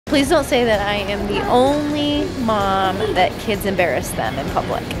Please don't say that I am the only mom that kids embarrass them in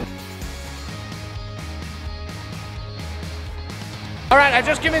public. All right, I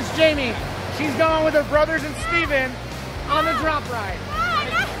just convinced Jamie. She's going with her brothers and Steven on the drop ride.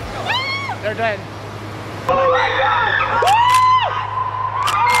 They're dead. Oh my God!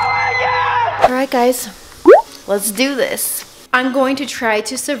 Oh my God! All right, guys, let's do this. I'm going to try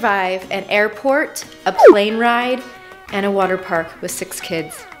to survive an airport, a plane ride, and a water park with 6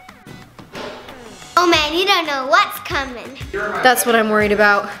 kids. Oh man, you don't know what's coming. That's what I'm worried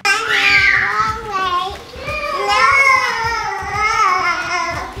about.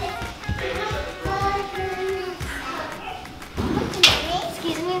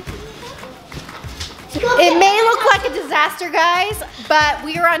 It may look like a disaster, guys, but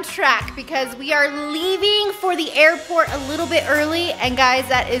we are on track because we are leaving for the airport a little bit early, and guys,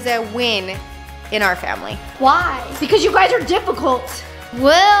 that is a win in our family. Why? Because you guys are difficult.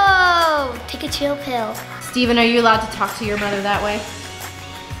 Whoa! Take a chill pill. Steven, are you allowed to talk to your mother that way?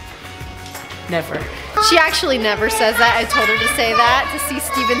 Never. She actually never says that. I told her to say that to see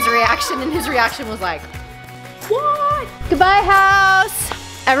Steven's reaction, and his reaction was like, what? Goodbye, house.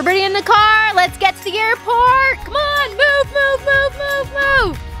 Everybody in the car, let's get to the airport. Come on, move, move, move, move,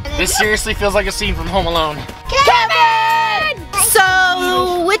 move. This seriously feels like a scene from Home Alone. Kevin!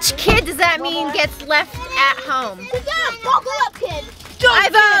 So, which kid does that mean gets left at home? Buckle up, kid. I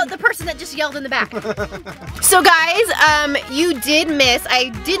vote the person that just yelled in the back. So guys, you did miss, I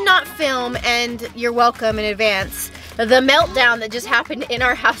did not film, and you're welcome in advance, the meltdown that just happened in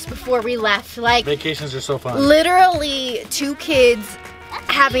our house before we left. Like, Vacations are so fun. Literally 2 kids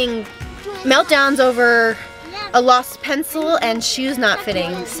having meltdowns over a lost pencil and shoes not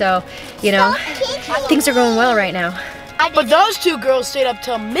fitting. So, you know, things are going well right now. But those 2 girls stayed up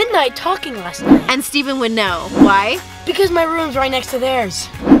till midnight talking last night. And Steven would know. Why? Because my room's right next to theirs.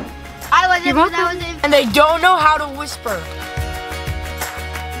 I wasn't, You're but welcome. that was it. And they don't know how to whisper.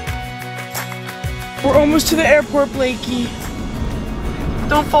 We're almost to the airport, Blakey.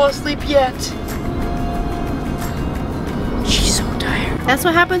 Don't fall asleep yet. She's so tired. That's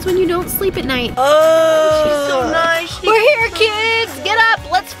what happens when you don't sleep at night. Oh, she's so nice. We're here, kids. Get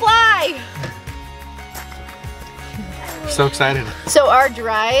up. Let's fly. So excited. So our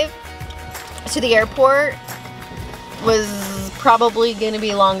drive to the airport was probably going to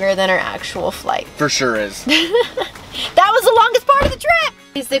be longer than our actual flight. For sure is. That was the longest part of the trip.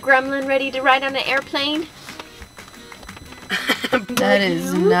 Is the gremlin ready to ride on an airplane? That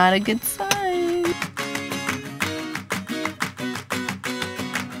is not a good sign.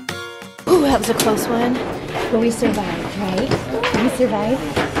 Ooh, that was a close one. But we survived, right? We survived.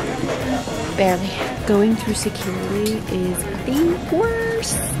 Barely. Going through security is the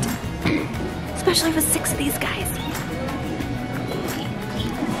worst. Especially with 6 of these guys.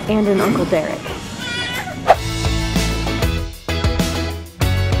 And an Uncle Derek.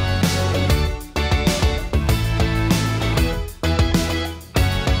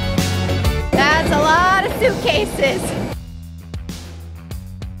 That's a lot of suitcases.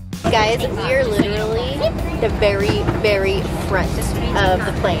 Guys, we are literally the very, very front of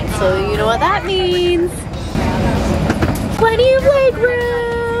the plane. So you know what that means. Plenty of leg room.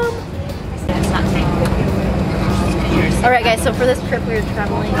 Alright guys, so for this trip we are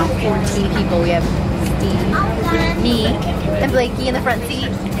traveling 14 people. We have Steve, me, and Blakey in the front seat.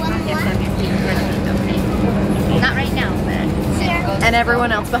 Not right now, but... And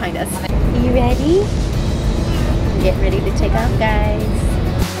everyone else behind us. You ready? Get ready to take off, guys.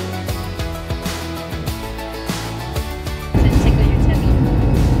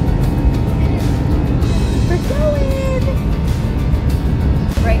 We're going!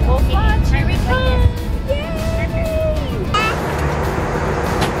 Right, hold on, here we come!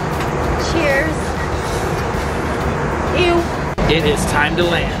 Cheers. Ew. It is time to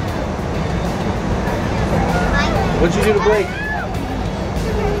land. What'd you do to Blake?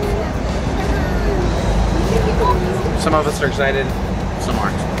 Some of us are excited, some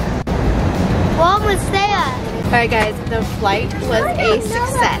aren't. We're almost there. Alright guys, the flight was a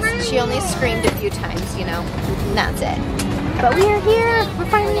success. She only screamed a few times, you know, and that's it. But we are here, we're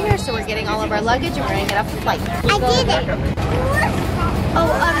finally here, so we're getting all of our luggage and we're gonna get off the flight. I did it. Oh,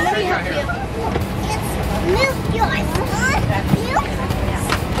 let me help you. It's milk yours. Milk?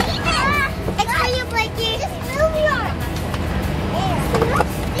 It's for you, Blakey. Just move yours.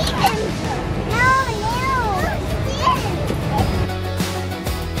 Steven. No. Steven.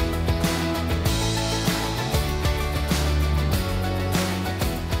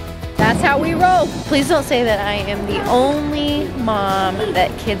 That's how we roll. Please don't say that I am the only mom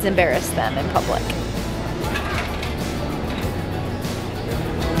that kids embarrass them in public.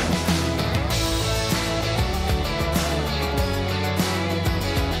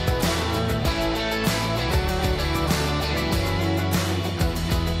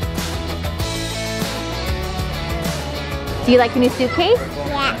 Do you like your new suitcase?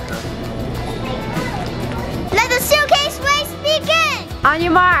 Yeah. Let the suitcase race begin! On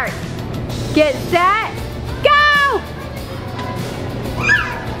your mark, get set, go!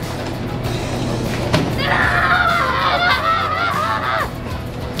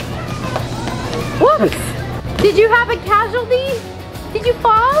 Whoops! Did you have a casualty? Did you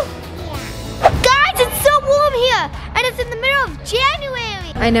fall? Guys, it's so warm here, and it's in the middle of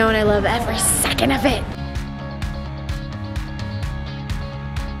January. I know, and I love every second of it.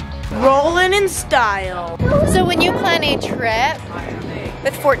 Rolling in style. So when you plan a trip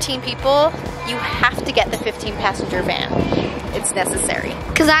with 14 people, you have to get the 15-passenger van. It's necessary.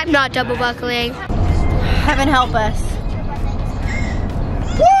 Because I'm not double buckling. Heaven help us.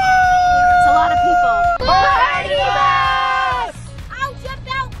 Woo! It's a lot of people. Party bus! I'll jump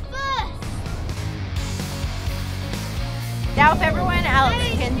out first. Now if everyone else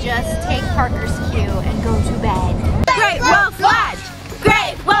can just take Parker's cue and go to bed. Great Wolf Lodge!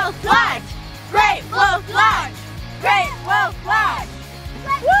 Great Wolf Lodge! Great Wolf Lodge! Great Wolf Lodge!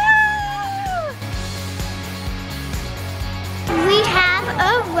 Woo! We have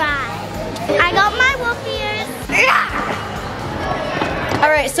arrived. I got my wolf ears. All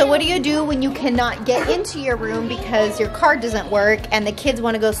right, so what do you do when you cannot get into your room because your car doesn't work and the kids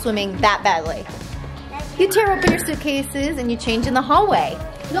want to go swimming that badly? You tear open your suitcases and you change in the hallway.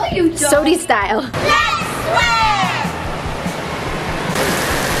 No, you don't. SOTY style. Let's swim!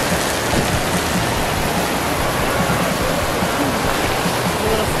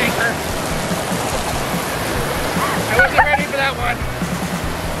 Little stinker. I wasn't ready for that one.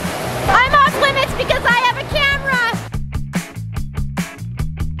 I'm off limits because I have a camera.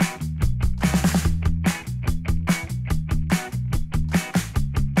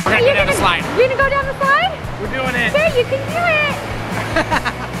 We're gonna go down the slide. You're gonna go down the slide? We're doing it. Okay, you can do it.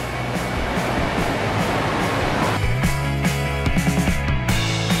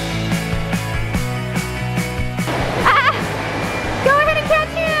 Go ahead and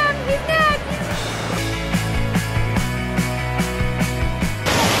catch him. He's next.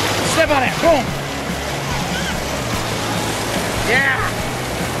 Step on it. Boom. Yeah.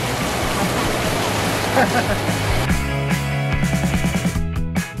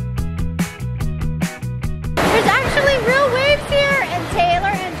 There's actually real waves here, and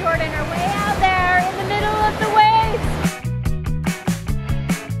Taylor and Jordyn are way out there in the middle of the waves.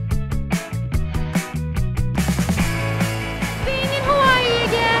 Being in Hawaii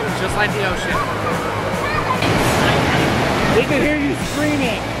again. Just like the ocean. We can hear you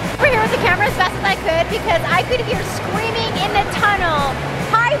screaming. Over here with the camera as fast as I could because I could hear screaming in the tunnel.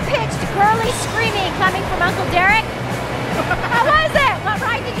 High-pitched, girly screaming coming from Uncle Derek. How was it? What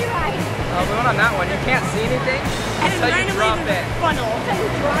ride did you ride? We went on that one. You can't see anything until you drop it. Funnel. So you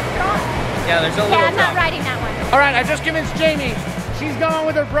drop? Yeah, there's a Okay, little I'm not drop. riding that one. All right, I just convinced Jamie. She's going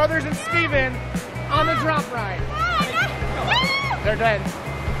with her brothers and Steven on the drop ride. They're dead.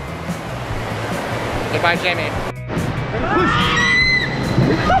 Goodbye, Jamie.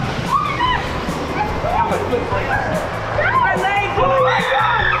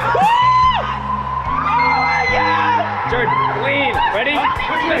 Jordyn, lean. Ready?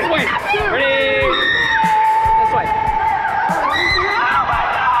 This way. Ready? This way.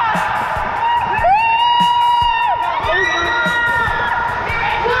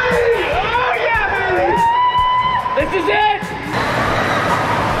 This is it!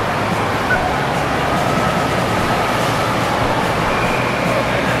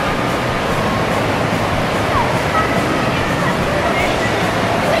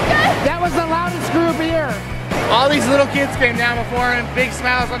 That was the loudest group here. All these little kids came down before and big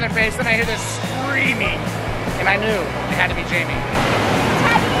smiles on their face, and I hear this screaming. And I knew it had to be Jamie.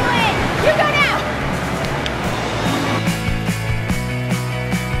 How do you win? You go now.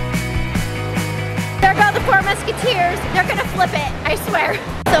 There go the four musketeers. They're gonna flip it, I swear.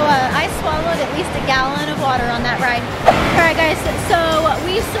 So I swallowed at least a gallon of water on that ride. All right guys, so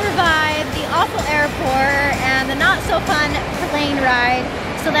we survived the awful airport and the not so fun plane ride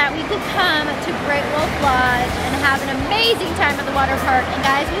so that we could come to Great Wolf Lodge and have an amazing time at the water park. And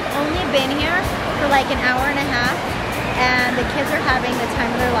guys, we've only been here for like an hour and a half and the kids are having the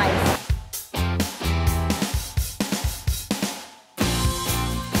time of their life.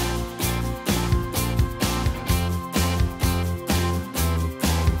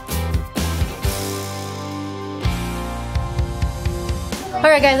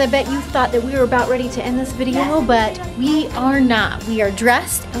 Alright guys, I bet you thought that we were about ready to end this video, but we are not. We are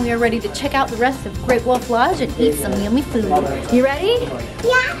dressed and we are ready to check out the rest of Great Wolf Lodge and eat some yummy food. You ready?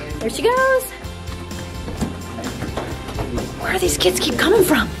 Yeah. There she goes. Where do these kids keep coming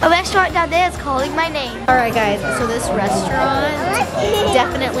from? A restaurant down there is calling my name. All right, guys, so this restaurant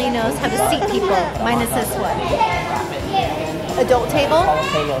definitely knows how to seat people, minus this one. Adult table,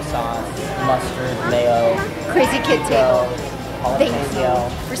 Jalapeno sauce, mustard, mayo. crazy kid table. Thank Jalapeno.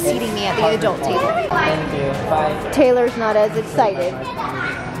 you for seating me at the adult table. Thank you. Bye. Taylor's not as excited.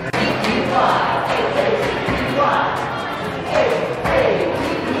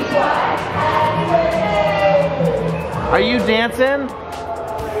 Are you dancing?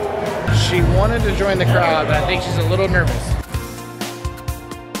 She wanted to join the crowd, but I think she's a little nervous.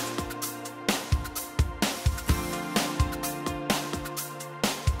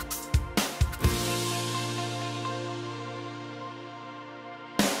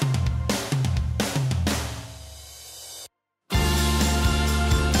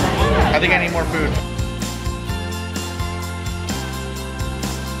 I think I need more food.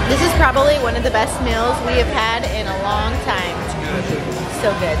 This is probably one of the best meals we have had in a long time.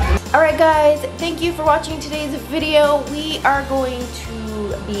 So good. All right, guys, thank you for watching today's video. We are going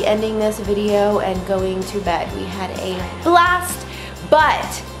to be ending this video and going to bed. We had a blast,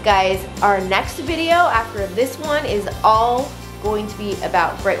 but guys, our next video after this one is all going to be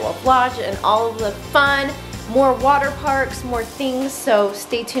about Great Wolf Lodge and all of the fun, more water parks, more things, so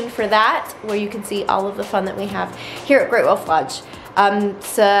stay tuned for that, where you can see all of the fun that we have here at Great Wolf Lodge.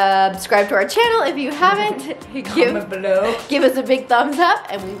 Subscribe to our channel if you haven't. Comment below. Give us a big thumbs up,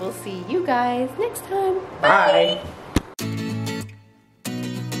 and we will see you guys next time. Bye.